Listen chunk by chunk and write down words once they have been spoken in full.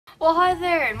Well, hi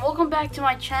there, and welcome back to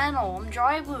my channel. I'm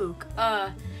Dry Luke.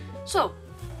 So,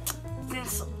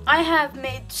 since I have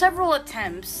made several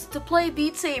attempts to play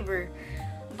Beat Saber,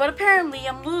 but apparently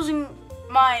I'm losing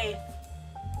my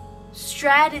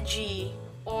strategy,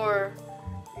 or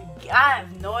I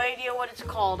have no idea what it's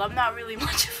called. I'm not really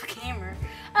much of a gamer.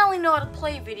 I only know how to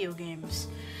play video games.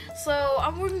 So,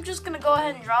 I'm just gonna go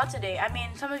ahead and draw today. I mean,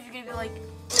 some of you are gonna be like,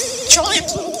 Dry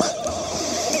Luke,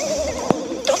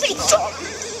 don't be dumb.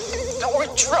 The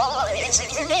word draw is in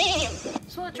your name.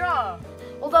 so a draw.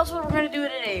 Well, that's what we're gonna do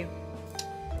today.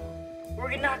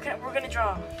 We're gonna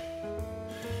draw.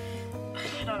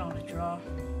 I don't know how to draw.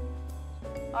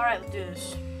 All right, let's do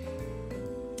this.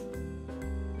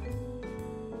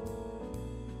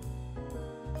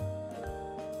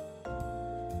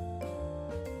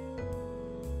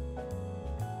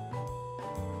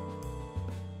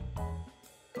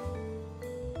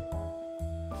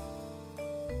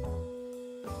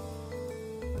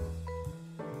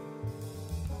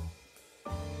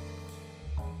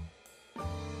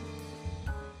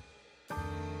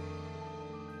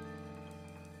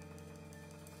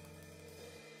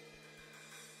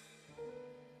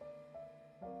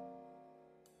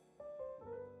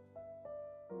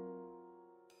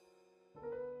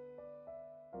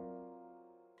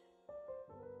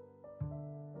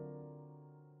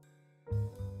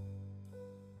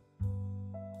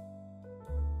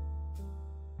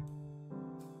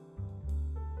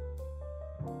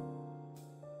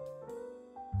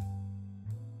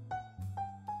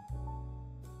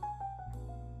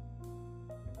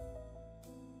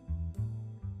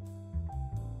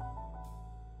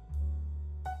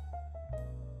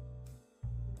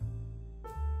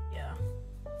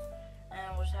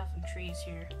 We'll just have some trees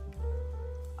here.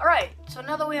 Alright, so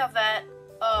now that we have that,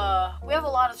 we have a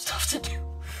lot of stuff to do.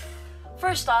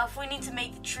 First off, we need to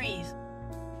make the trees.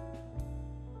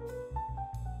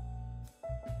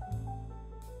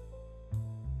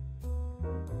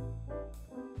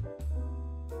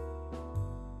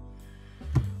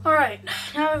 Alright,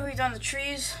 now that we've done the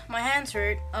trees, my hands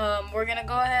hurt. We're gonna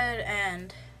go ahead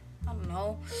and, I don't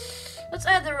know, let's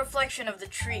add the reflection of the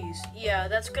trees. Yeah,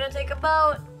 that's gonna take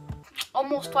about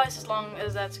almost twice as long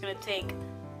as that's gonna take.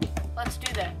 Let's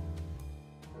do that.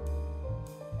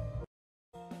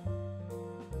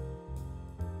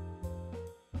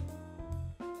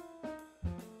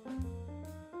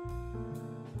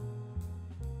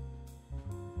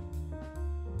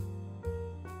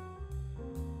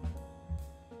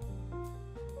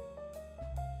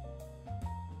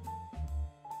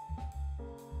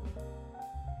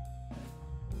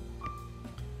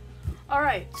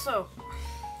 Alright, so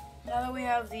now that we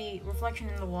have the reflection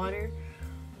in the water,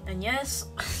 and yes,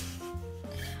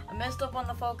 I messed up on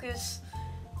the focus,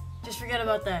 just forget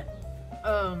about that.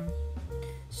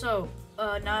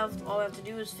 Now all we have to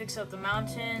do is fix up the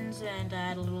mountains and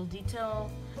add a little detail,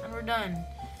 and we're done.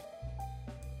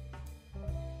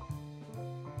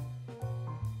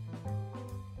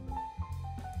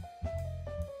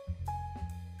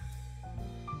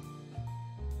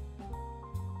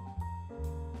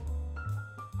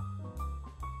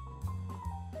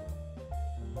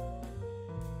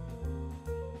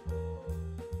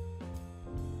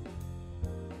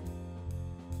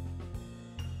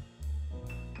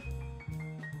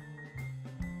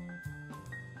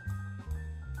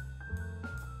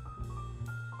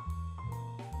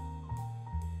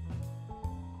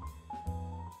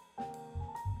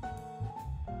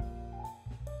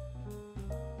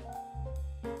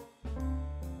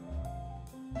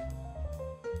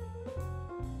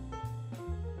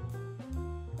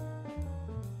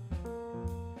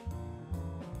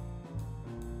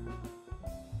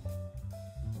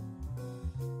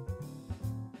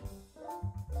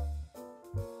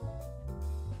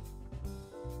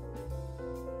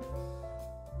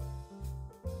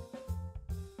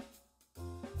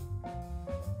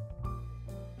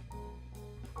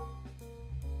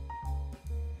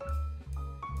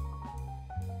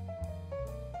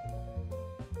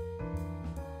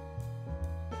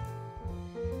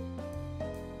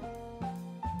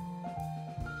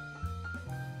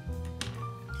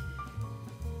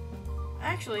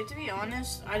 Actually, to be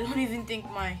honest, I don't even think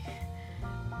my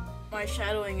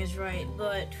shadowing is right,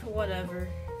 but whatever.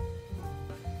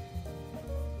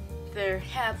 They're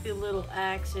happy little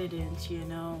accidents, you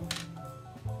know.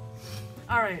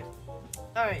 Alright,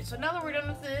 so now that we're done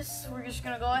with this, we're just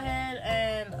gonna go ahead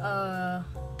and,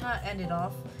 not end it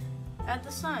off. Add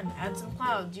the sun, add some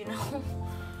clouds, you know.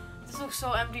 This looks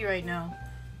so empty right now.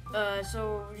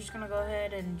 So we're just gonna go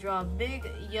ahead and draw a big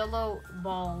yellow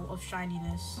ball of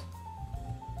shininess.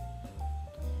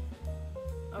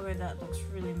 Okay, that looks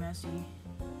really messy.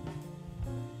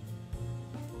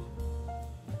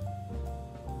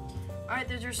 Alright,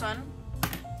 there's your sun.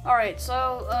 Alright,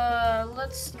 so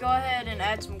let's go ahead and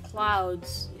add some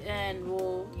clouds and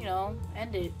we'll, you know,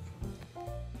 end it.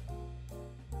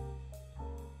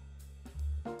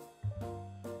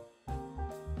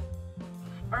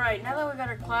 Alright, now that we got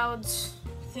our clouds,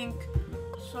 I think,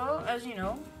 so as you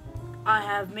know, I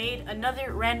have made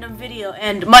another random video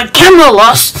and my camera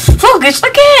lost focus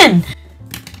again!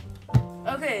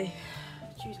 Okay,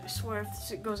 jeez, I swear if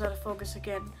this goes out of focus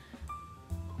again.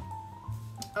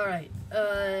 Alright,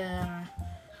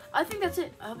 I think that's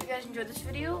it. I hope you guys enjoyed this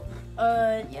video.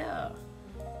 Yeah.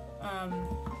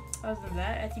 Other than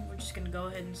that, I think we're just gonna go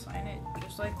ahead and sign it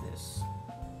just like this.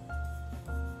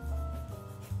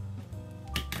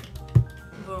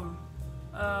 Boom.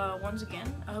 Once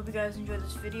again, I hope you guys enjoyed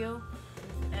this video,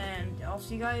 and I'll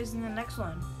see you guys in the next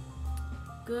one.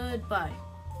 Goodbye.